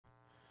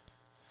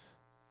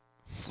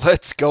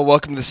Let's go.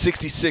 Welcome to the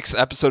 66th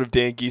episode of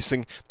Dan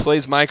Gheesling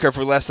Plays Minecraft.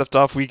 Where we last left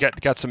off, we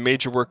got some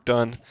major work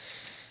done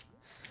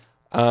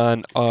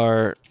on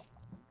our...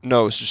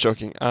 No, it's just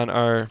joking. On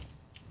our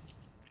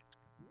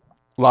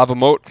lava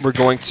moat. We're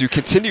going to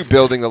continue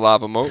building the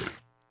lava moat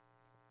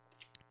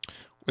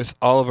with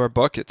all of our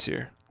buckets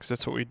here, because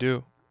that's what we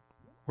do.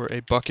 We're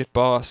a bucket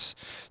boss.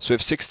 So we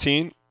have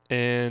 16,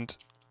 and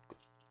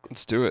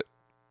let's do it.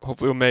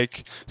 Hopefully we'll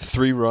make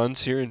 3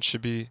 runs here, and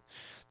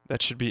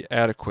that should be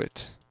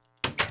adequate.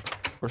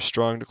 Or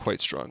strong to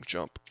quite strong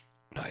jump.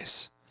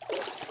 Nice.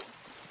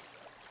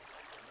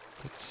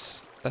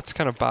 That's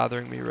kind of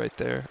bothering me right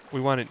there. We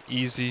want an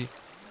easy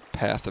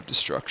path of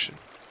destruction.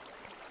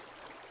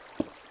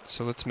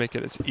 So let's make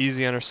it as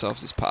easy on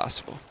ourselves as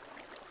possible.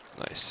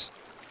 Nice.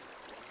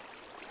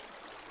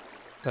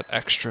 That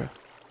extra.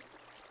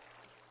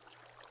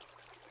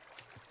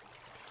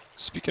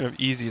 Speaking of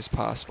easy as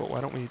possible, why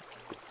don't we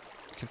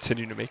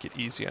continue to make it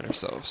easy on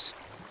ourselves?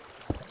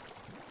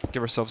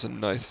 Give ourselves a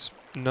nice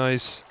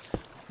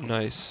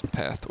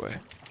pathway.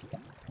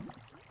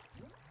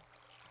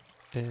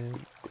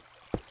 And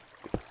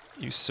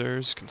you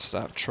sirs can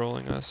stop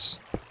trolling us.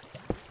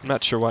 I'm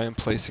not sure why I'm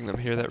placing them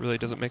here. That really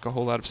doesn't make a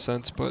whole lot of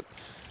sense, but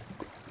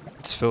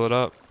let's fill it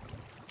up.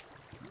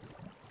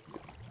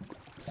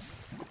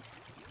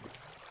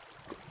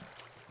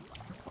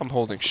 I'm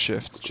holding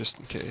shift just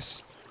in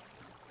case.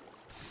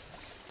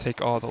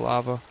 Take all the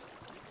lava.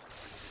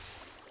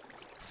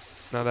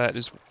 Now that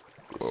is...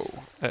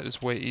 Whoa. That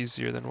is way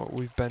easier than what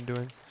we've been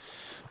doing.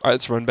 Alright,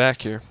 let's run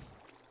back here.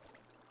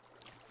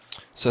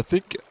 So I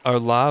think our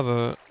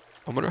lava...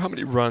 I wonder how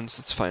many runs.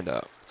 Let's find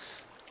out.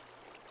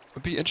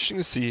 It'd be interesting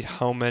to see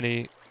how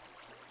many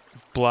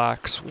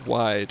blocks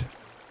wide,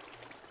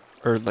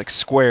 or like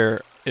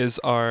square, is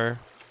the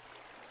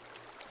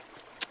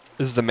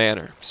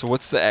manor. So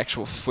what's the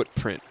actual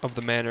footprint of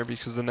the manor?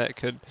 Because then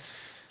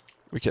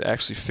we could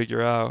actually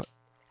figure out...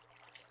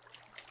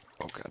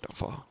 Oh god, don't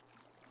fall.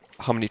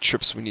 How many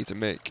trips we need to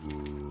make.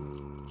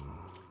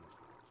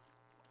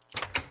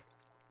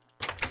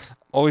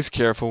 Always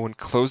careful when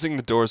closing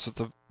the doors with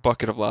a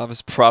bucket of lava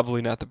is probably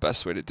not the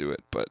best way to do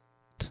it, but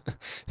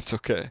it's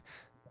okay.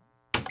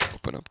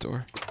 Open up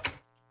door.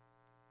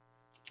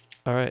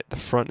 Alright, the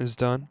front is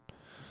done.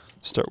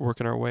 Start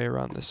working our way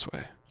around this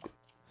way.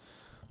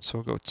 So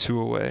we'll go 2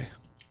 away.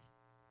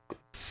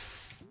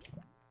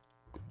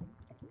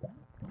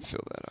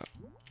 Fill that up.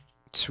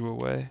 2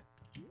 away.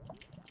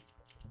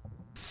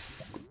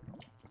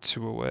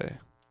 2 away.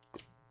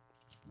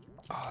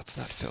 Oh, it's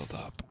not filled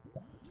up.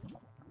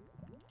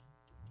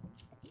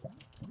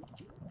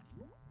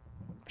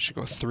 Should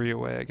go 3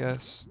 away, I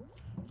guess.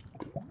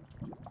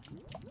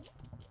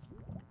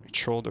 We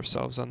trolled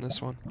ourselves on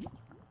this one.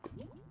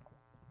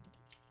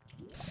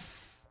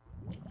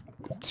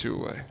 2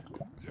 away.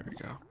 There we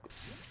go.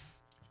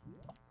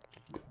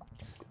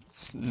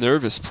 Just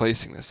nervous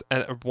placing this.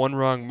 And one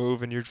wrong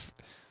move and you're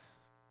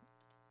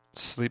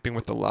sleeping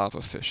with the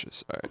lava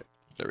fishes. Alright,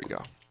 there we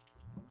go.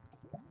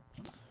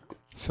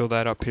 Fill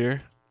that up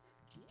here.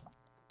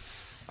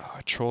 Oh,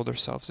 I trolled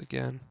ourselves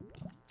again.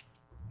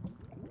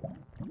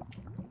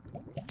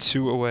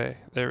 2 away.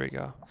 There we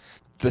go.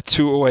 The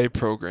 2 away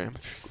program.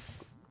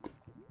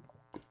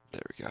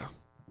 There we go.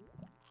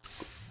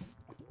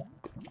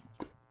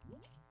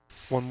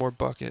 1 more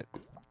bucket.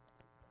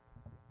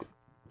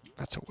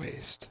 That's a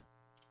waste.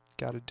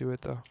 Gotta do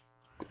it though.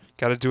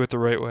 Gotta do it the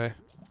right way.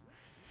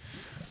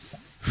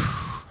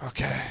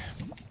 Okay.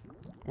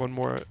 1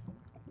 more.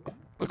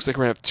 Looks like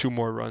we're gonna have 2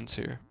 more runs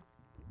here.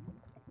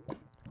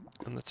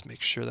 And let's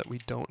make sure that we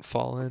don't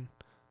fall in.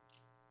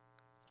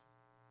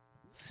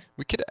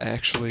 We could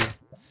actually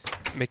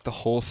make the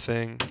whole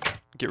thing,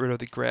 get rid of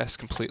the grass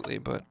completely,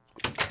 but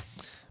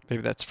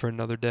maybe that's for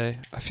another day.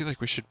 I feel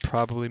like we should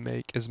probably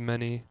make as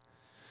many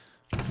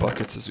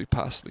buckets as we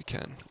possibly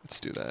can. Let's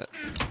do that.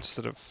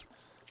 Instead of...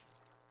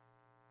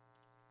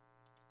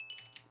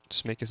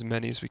 just make as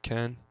many as we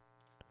can.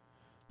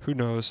 Who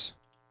knows?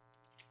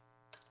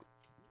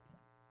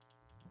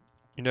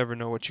 You never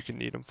know what you can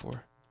need them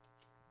for.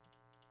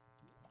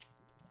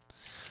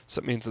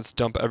 So that means let's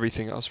dump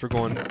everything else. We're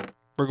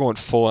going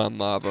full on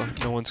lava.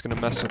 No one's gonna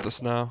mess with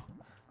us now.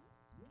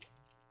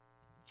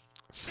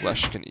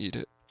 Flesh can eat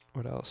it.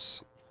 What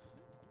else?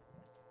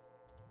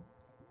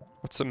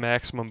 What's the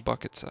maximum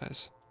bucket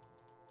size?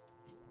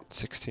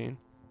 16.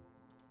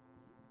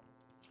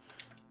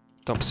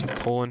 Dump some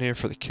coal in here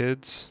for the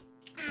kids.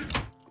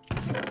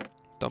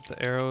 Dump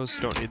the arrows.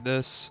 Don't need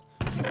this.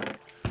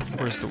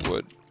 Where's the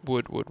wood?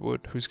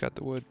 Wood. Who's got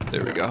the wood?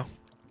 There we go.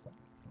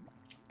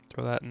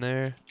 Throw that in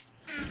there.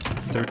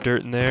 Throw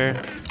dirt in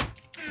there.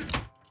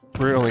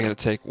 We're only going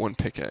to take 1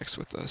 pickaxe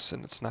with us,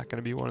 and it's not going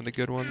to be one of the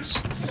good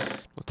ones.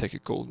 We'll take a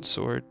golden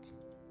sword,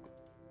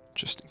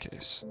 just in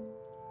case.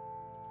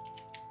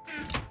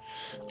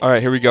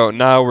 Alright, here we go.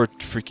 Now we're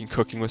freaking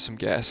cooking with some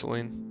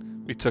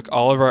gasoline. We took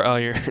all of our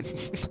iron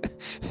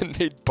and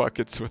made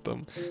buckets with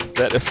them.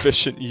 That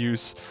efficient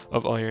use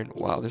of iron.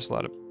 Wow, there's a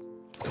lot of...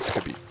 This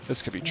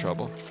could be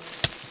trouble.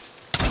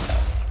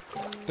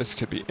 This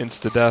could be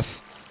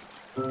insta-death.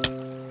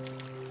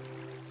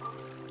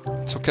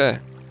 It's okay.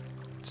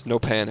 It's no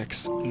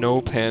panics.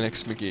 No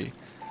panics, McGee.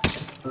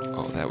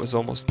 Oh, that was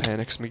almost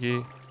panics,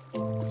 McGee.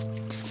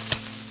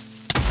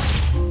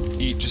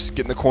 Eat. Just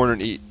get in the corner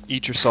and eat.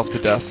 Eat yourself to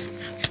death.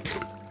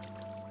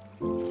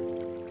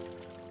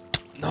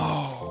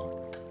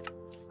 No.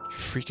 You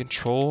freaking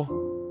troll.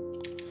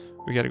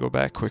 We gotta go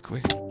back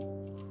quickly.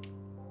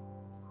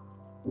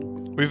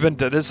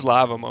 This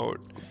lava moat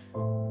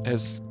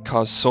has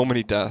caused so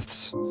many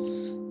deaths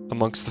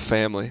amongst the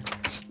family.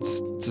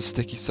 It's a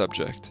sticky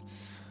subject.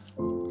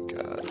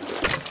 God.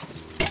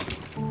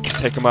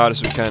 Take them out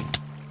as we can.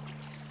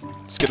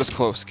 Just get us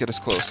close. Get us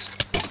close.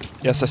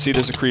 Yes, I see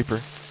there's a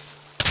creeper.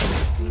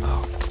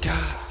 Oh,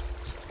 God.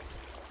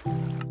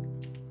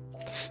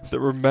 There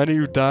were many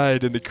who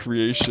died in the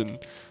creation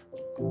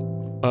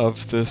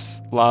of this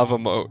lava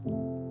moat.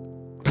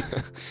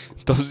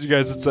 Those of you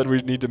guys that said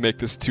we need to make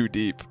this too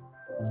deep,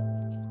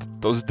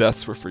 those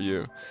deaths were for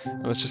you.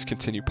 And let's just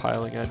continue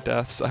piling on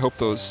deaths. I hope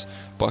those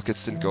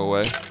buckets didn't go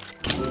away.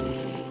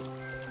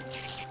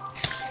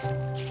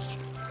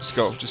 Just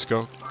go, just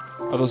go.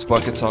 Are those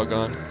buckets all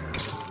gone?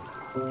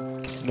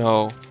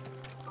 No.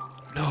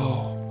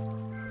 No.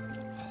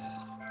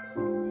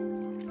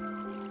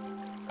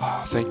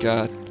 Oh, thank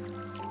God.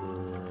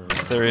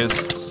 There he is.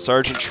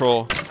 Sergeant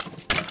Troll.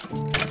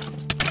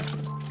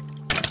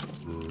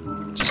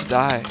 Just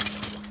die.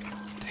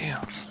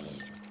 Damn.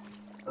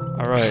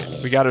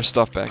 Alright, we got our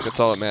stuff back. That's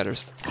all that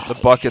matters. The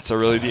buckets are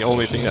really the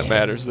only thing that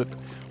matters that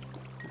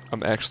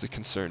I'm actually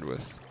concerned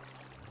with.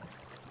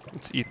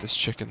 Let's eat this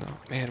chicken, though.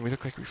 Man, we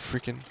look like we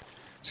freaking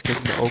just gave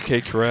them the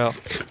OK Corral.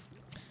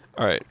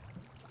 Alright.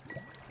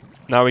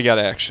 Now we got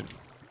action.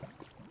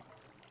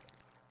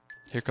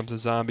 Here comes the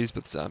zombies,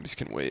 but the zombies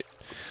can wait.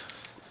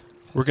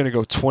 We're gonna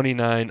go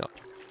 29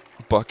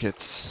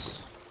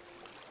 buckets.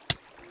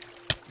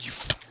 You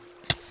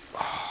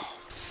oh.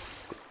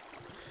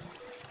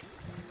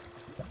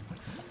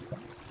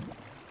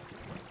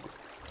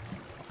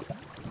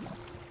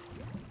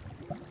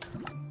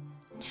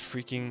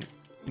 Freaking,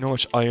 you know how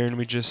much iron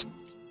we just...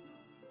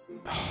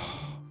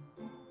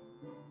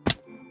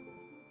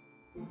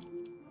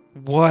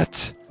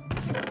 What?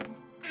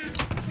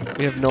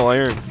 We have no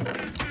iron.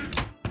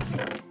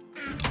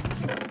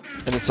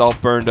 And it's all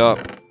burned up.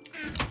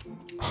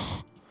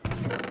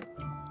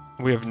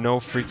 We have no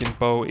freaking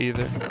bow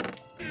either.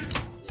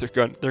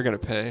 They're gonna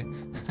pay.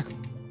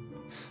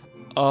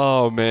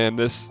 Oh man,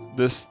 this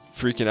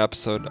freaking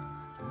episode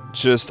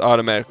just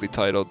automatically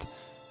titled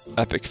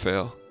Epic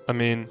Fail. I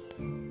mean,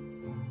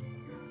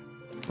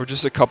 we're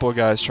just a couple of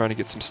guys trying to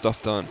get some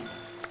stuff done.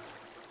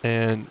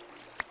 And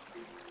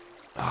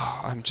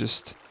oh, I'm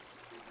just...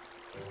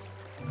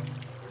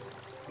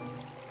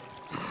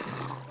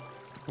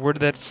 Where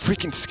did that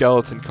freaking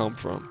skeleton come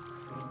from?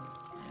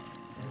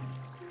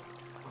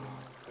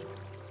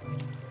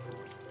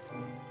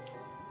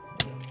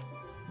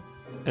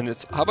 And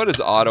it's... How about his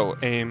auto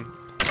aim?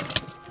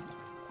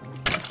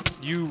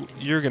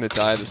 You're gonna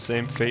die the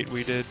same fate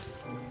we did.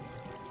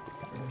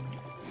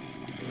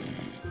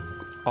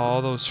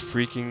 All those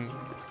freaking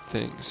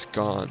things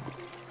gone.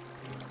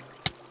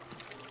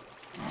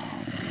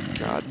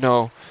 God,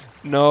 no.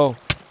 No.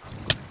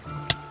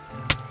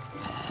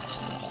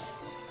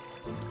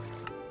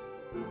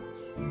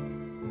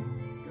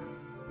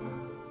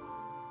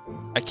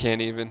 I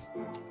can't even.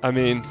 I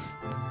mean...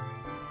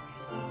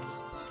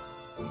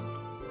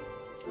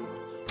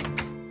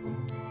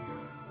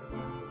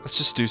 Let's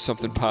just do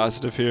something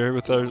positive here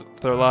with our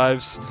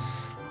lives.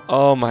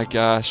 Oh my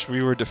gosh,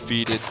 we were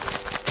defeated.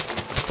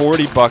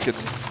 40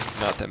 buckets,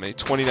 not that many,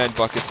 29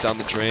 buckets down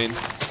the drain.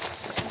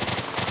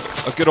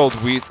 A good old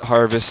wheat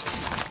harvest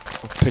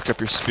will pick up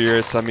your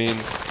spirits. I mean,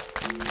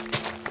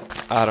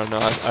 I don't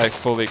know, I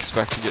fully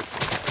expect to get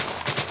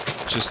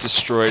just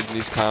destroyed in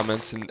these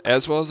comments, and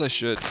as well as I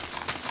should,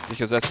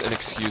 because that's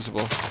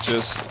inexcusable.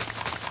 Just,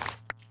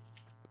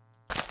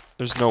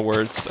 there's no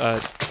words.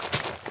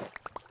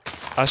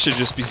 I should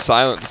just be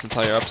silent this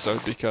entire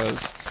episode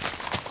because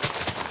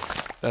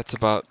that's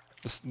about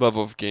this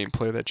level of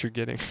gameplay that you're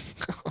getting.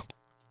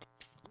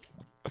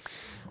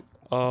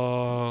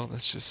 Oh,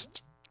 let's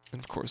just... And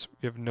of course,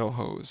 we have no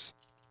hose.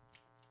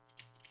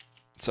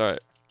 It's alright.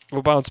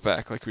 We'll bounce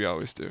back like we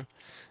always do.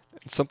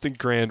 And something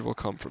grand will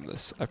come from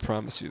this. I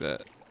promise you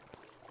that.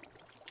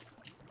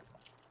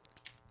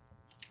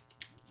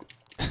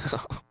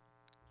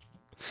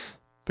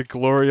 The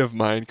glory of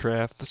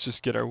Minecraft. Let's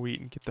just get our wheat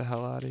and get the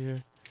hell out of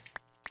here.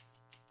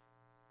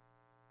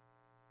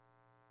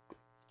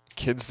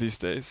 Kids these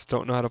days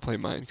don't know how to play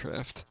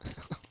Minecraft.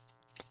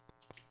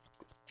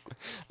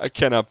 I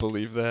cannot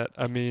believe that.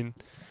 I mean,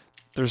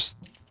 there's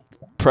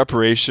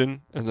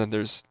preparation and then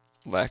there's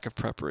lack of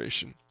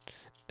preparation.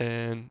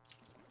 And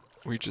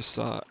we just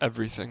saw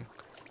everything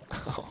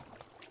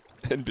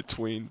in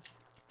between.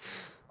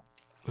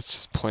 Let's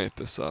just plant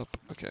this up.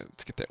 Okay,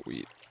 let's get that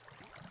wheat.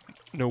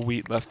 No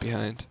wheat left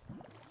behind.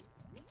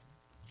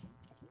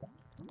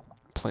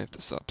 Plant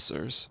this up,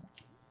 sirs.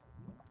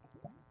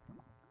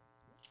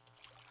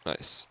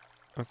 Nice.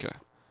 Okay.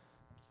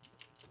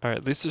 Alright,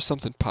 at least there's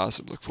something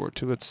positive to look forward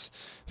to. Let's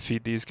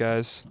feed these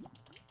guys.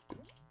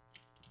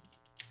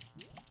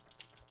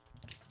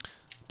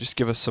 Just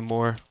give us some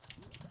more.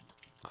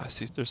 I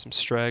see there's some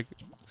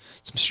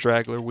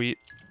straggler wheat.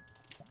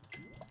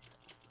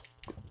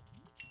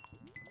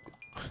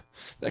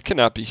 That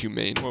cannot be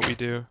humane what we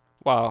do.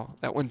 Wow,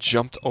 that one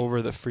jumped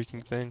over the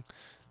freaking thing.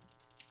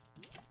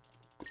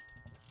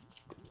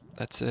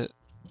 That's it.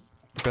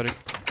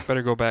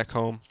 Better go back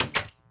home.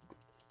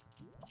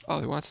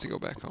 Oh, he wants to go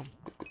back home.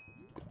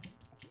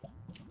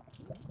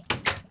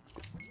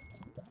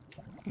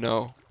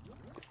 No.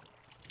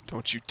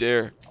 Don't you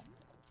dare.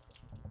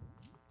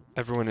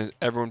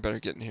 Everyone better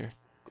get in here.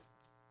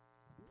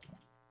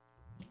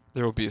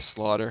 There will be a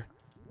slaughter.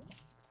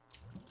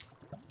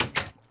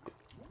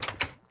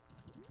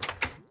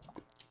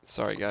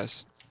 Sorry,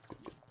 guys.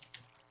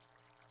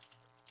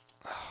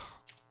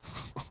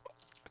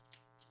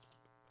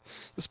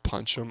 Just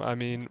punch him. I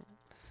mean,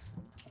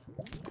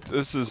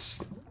 this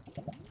is...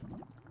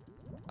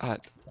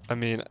 I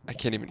mean, I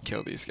can't even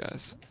kill these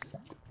guys.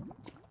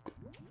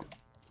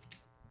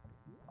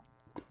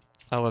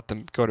 I'll let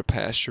them go to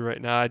pasture right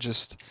now.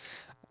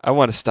 I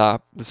want to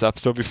stop this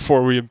episode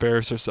before we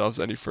embarrass ourselves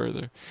any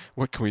further.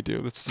 What can we do?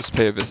 Let's just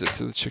pay a visit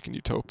to the Chicken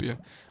Utopia.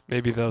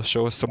 Maybe they'll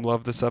show us some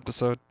love this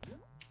episode.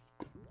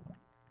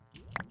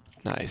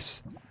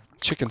 Nice.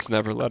 Chickens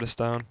never let us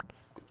down.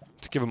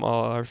 Let's give them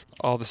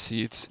all the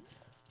seeds.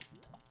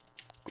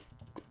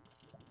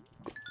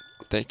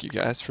 Thank you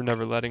guys for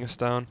never letting us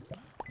down.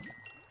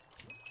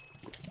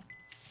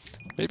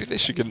 Maybe they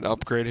should get an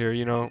upgrade here,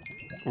 you know.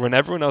 When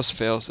everyone else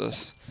fails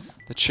us,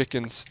 the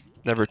chickens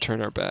never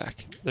turn our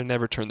back. They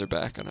never turn their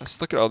back on us.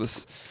 Look at all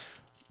these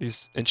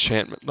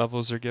enchantment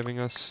levels they're giving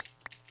us.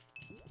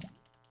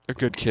 They're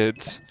good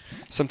kids.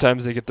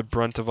 Sometimes they get the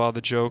brunt of all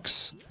the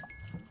jokes,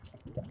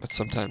 but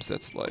sometimes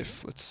that's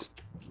life. Let's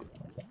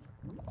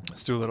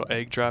do a little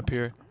egg drop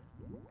here.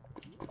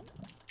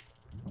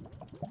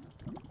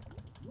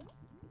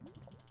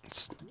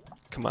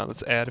 Come on,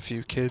 let's add a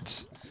few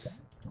kids.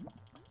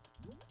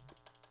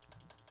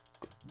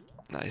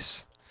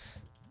 Nice.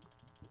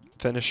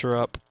 Finish her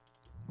up.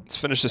 Let's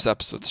finish this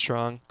episode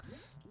strong.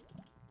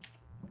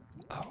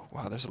 Oh,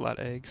 wow, there's a lot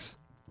of eggs.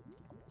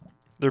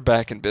 They're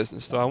back in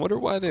business, though. I wonder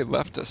why they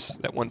left us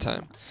that one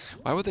time.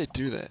 Why would they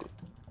do that?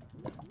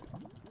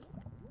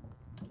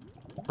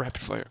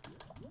 Rapid fire.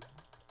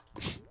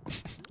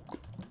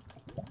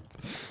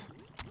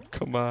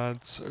 Come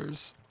on,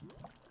 sirs.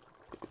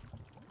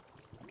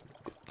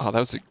 Oh, that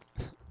was a...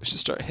 We should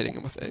start hitting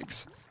them with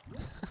eggs.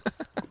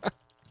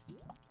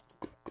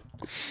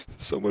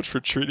 So much for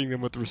treating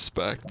them with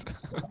respect.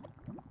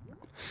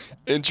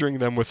 Injuring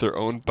them with their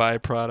own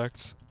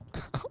byproducts.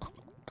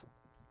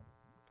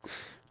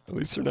 At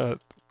least they're not...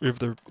 We have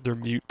their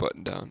mute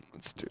button down.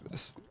 Let's do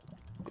this.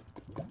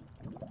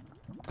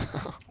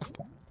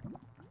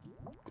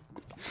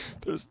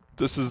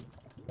 This is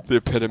the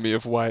epitome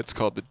of why it's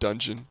called the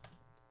dungeon.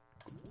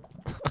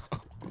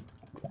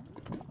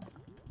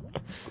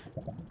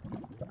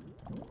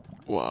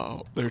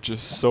 Wow, they're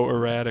just so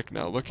erratic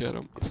now. Look at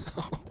them.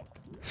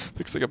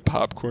 Looks like a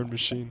popcorn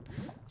machine.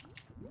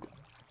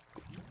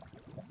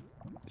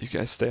 You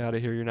guys stay out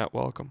of here. You're not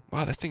welcome.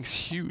 Wow, that thing's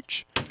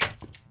huge.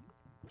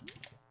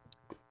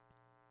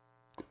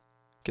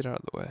 Get out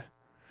of the way.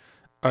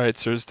 Alright,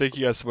 sirs. Thank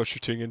you guys so much for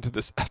tuning into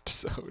this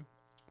episode.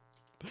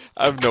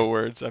 I have no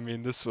words. I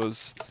mean, this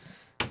was...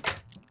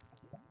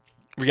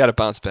 We got to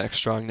bounce back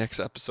strong next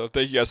episode.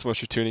 Thank you guys so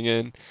much for tuning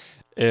in.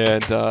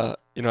 And,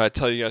 you know, I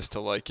tell you guys to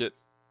like it,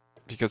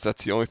 because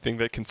that's the only thing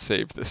that can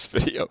save this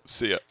video.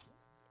 See ya.